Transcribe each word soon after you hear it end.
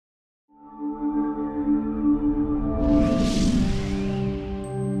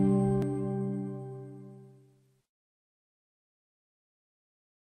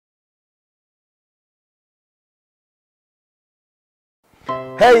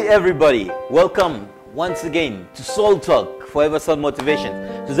Hey everybody, welcome once again to Soul Talk Foreversun Motivation.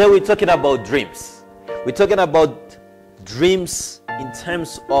 Today we're talking about dreams. We're talking about dreams in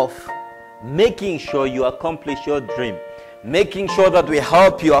terms of making sure you accomplish your dream. Making sure that we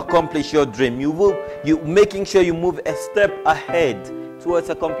help you accomplish your dream. Making sure you move a step ahead towards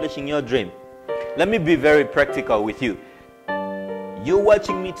accomplishing your dream. Let me be very practical with you. You're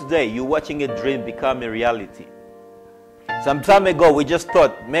watching me today. You're watching a dream become a reality. Some time ago, we just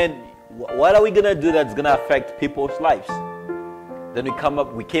thought, man, what are we going to do that's going to affect people's lives? Then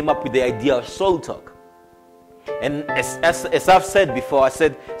we came up with the idea of Soul Talk. And as I've said before, I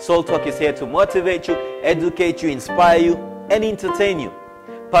said Soul Talk is here to motivate you, educate you, inspire you, and entertain you.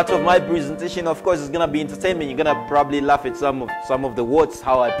 Part of my presentation, of course, is going to be entertainment. You're going to probably laugh at some of the words,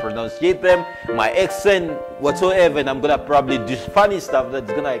 how I pronunciate them, my accent, whatsoever, and I'm going to probably do funny stuff that's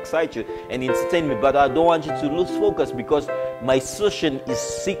going to excite you and entertain me. But I don't want you to lose focus because my session is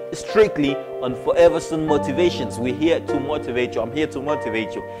strictly on Foreversun motivations. We're here to motivate you. I'm here to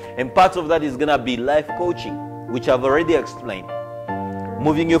motivate you. And part of that is going to be life coaching, which I've already explained.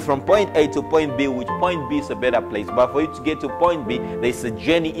 Moving you from point A to point B, which point B is a better place. But for you to get to point B, there's a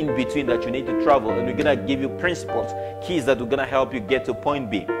journey in between that you need to travel. And we're going to give you principles, keys that are going to help you get to point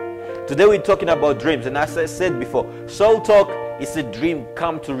B. Today we're talking about dreams. And as I said before, Soul Talk is a dream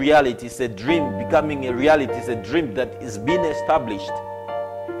come to reality. It's a dream becoming a reality. It's a dream that is being established.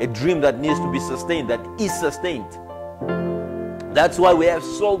 A dream that needs to be sustained, that is sustained. That's why we have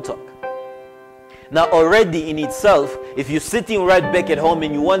Soul Talk. Now already in itself, if you're sitting right back at home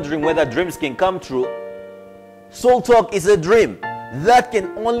and you're wondering whether dreams can come true, Soul Talk is a dream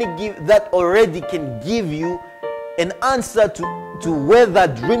that already can give you an answer to whether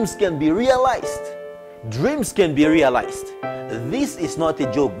dreams can be realized. Dreams can be realized. This is not a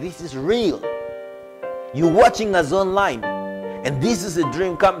joke. This is real. You're watching us online and this is a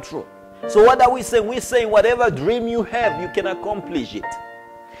dream come true. So what are we saying? We're saying whatever dream you have, you can accomplish it.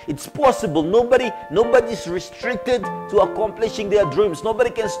 It's possible. Nobody's restricted to accomplishing their dreams.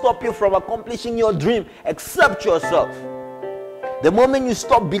 Nobody can stop you from accomplishing your dream except yourself. The moment you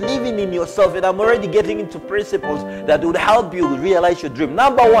stop believing in yourself, and I'm already getting into principles that would help you realize your dream.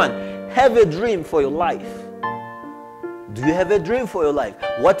 Number one, have a dream for your life. Do you have a dream for your life?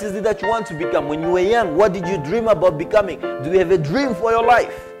 What is it that you want to become? When you were young, what did you dream about becoming? Do you have a dream for your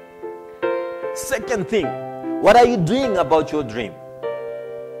life? Second thing, what are you doing about your dream?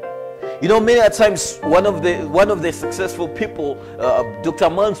 You know, many times one of the successful people, Dr.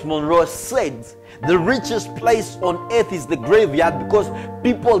 Miles Monroe, said the richest place on earth is the graveyard because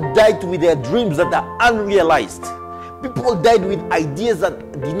people died with their dreams that are unrealized. People died with ideas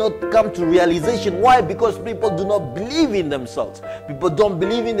that did not come to realization. Why? Because people do not believe in themselves. People don't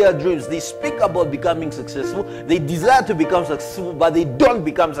believe in their dreams. They speak about becoming successful. They desire to become successful, but they don't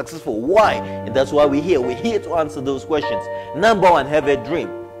become successful. Why? And that's why we're here. We're here to answer those questions. Number one, have a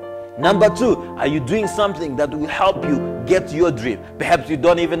dream. Number two, are you doing something that will help you get to your dream? Perhaps you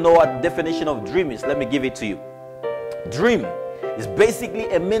don't even know what the definition of dream is. Let me give it to you. Dream is basically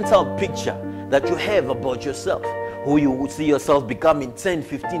a mental picture that you have about yourself, who you would see yourself becoming 10,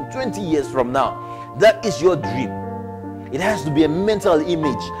 15, 20 years from now. That is your dream. It has to be a mental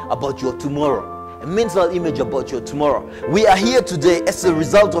image about your tomorrow. A mental image about your tomorrow. We are here today as a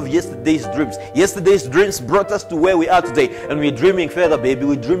result of yesterday's dreams. Yesterday's dreams brought us to where we are today. And we're dreaming further, baby.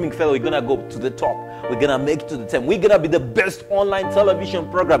 We're dreaming further. We're going to go to the top. We're going to make it to the top. We're going to be the best online television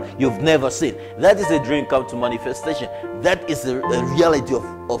program you've never seen. That is a dream come to manifestation. That is a reality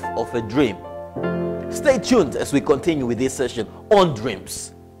of a dream. Stay tuned as we continue with this session on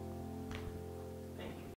dreams.